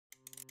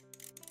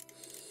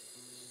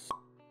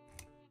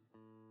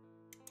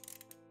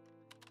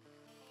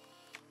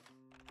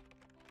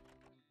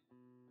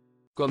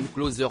Comme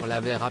Closer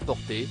l'avait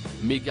rapporté,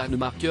 Meghan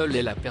Markle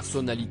est la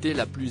personnalité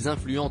la plus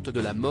influente de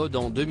la mode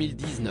en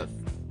 2019.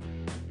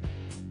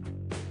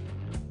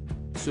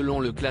 Selon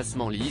le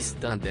classement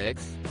List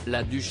Index,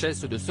 la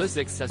duchesse de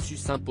Sussex a su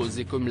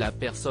s'imposer comme la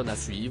personne à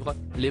suivre,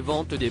 les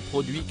ventes des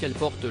produits qu'elle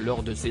porte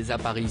lors de ses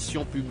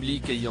apparitions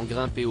publiques ayant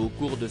grimpé au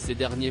cours de ces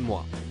derniers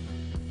mois.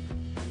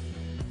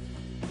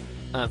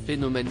 Un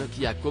phénomène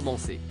qui a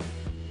commencé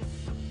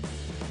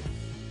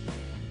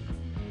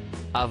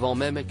avant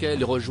même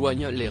qu'elle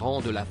rejoigne les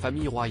rangs de la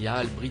famille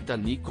royale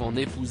britannique en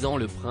épousant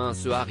le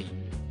prince Harry.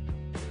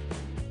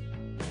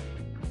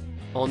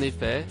 En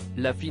effet,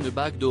 la fine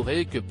bague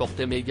dorée que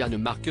portait Meghan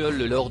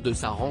Markle lors de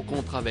sa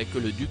rencontre avec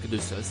le duc de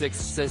Sussex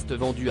s'est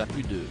vendue à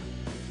plus de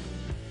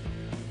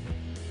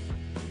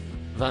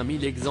 20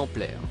 000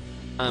 exemplaires.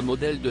 Un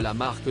modèle de la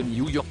marque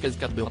New York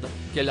Scatbird,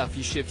 qu'elle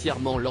affichait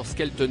fièrement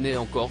lorsqu'elle tenait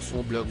encore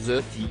son blog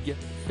The Tig,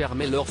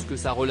 fermé lorsque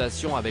sa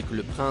relation avec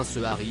le prince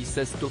Harry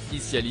s'est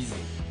officialisée.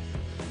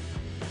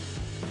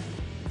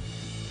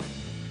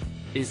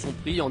 Et son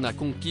prix en a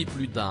conquis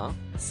plus d'un,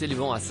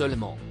 s'élevant à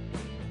seulement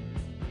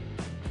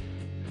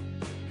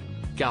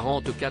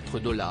 44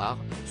 $,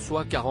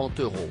 soit 40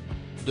 €.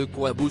 De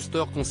quoi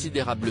booster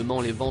considérablement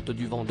les ventes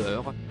du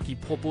vendeur, qui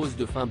propose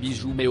de fins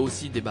bijoux mais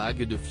aussi des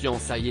bagues de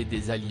fiançailles et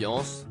des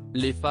alliances,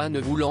 les fans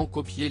voulant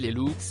copier les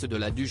looks de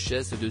la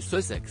duchesse de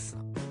Sussex.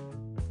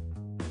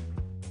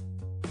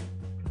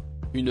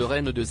 Une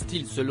reine de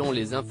style selon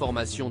les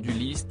informations du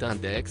List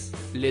Index,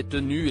 les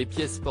tenues et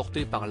pièces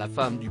portées par la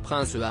femme du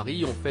prince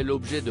Harry ont fait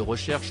l'objet de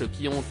recherches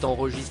qui ont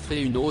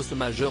enregistré une hausse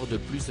majeure de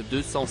plus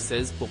de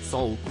 216%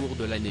 au cours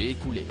de l'année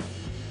écoulée.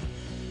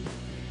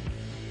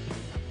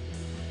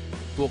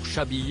 Pour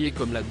s'habiller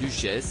comme la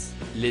duchesse,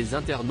 les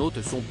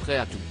internautes sont prêts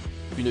à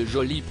tout. Une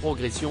jolie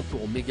progression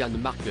pour Meghan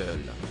Markle.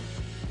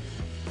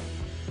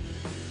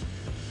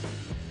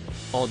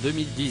 En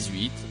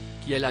 2018,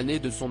 qui est l'année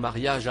de son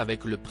mariage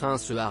avec le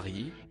prince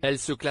Harry, elle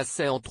se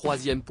classait en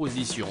 3e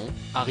position,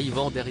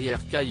 arrivant derrière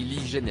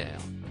Kylie Jenner.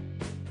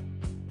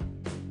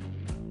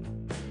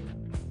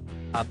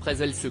 Après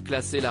elle se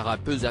classait la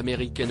rappeuse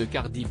américaine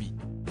Cardi B.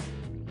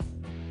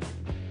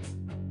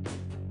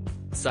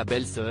 Sa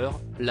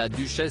belle-sœur, la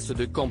duchesse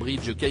de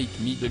Cambridge Kate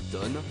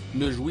Middleton,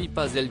 ne jouit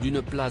pas elle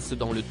d'une place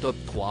dans le top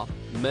 3,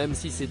 même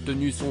si ses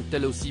tenues sont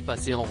elles aussi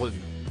passées en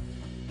revue.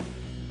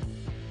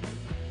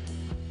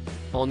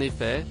 En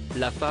effet,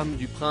 la femme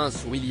du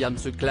prince William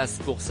se classe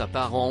pour sa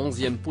part en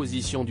 11e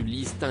position du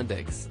List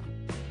Index.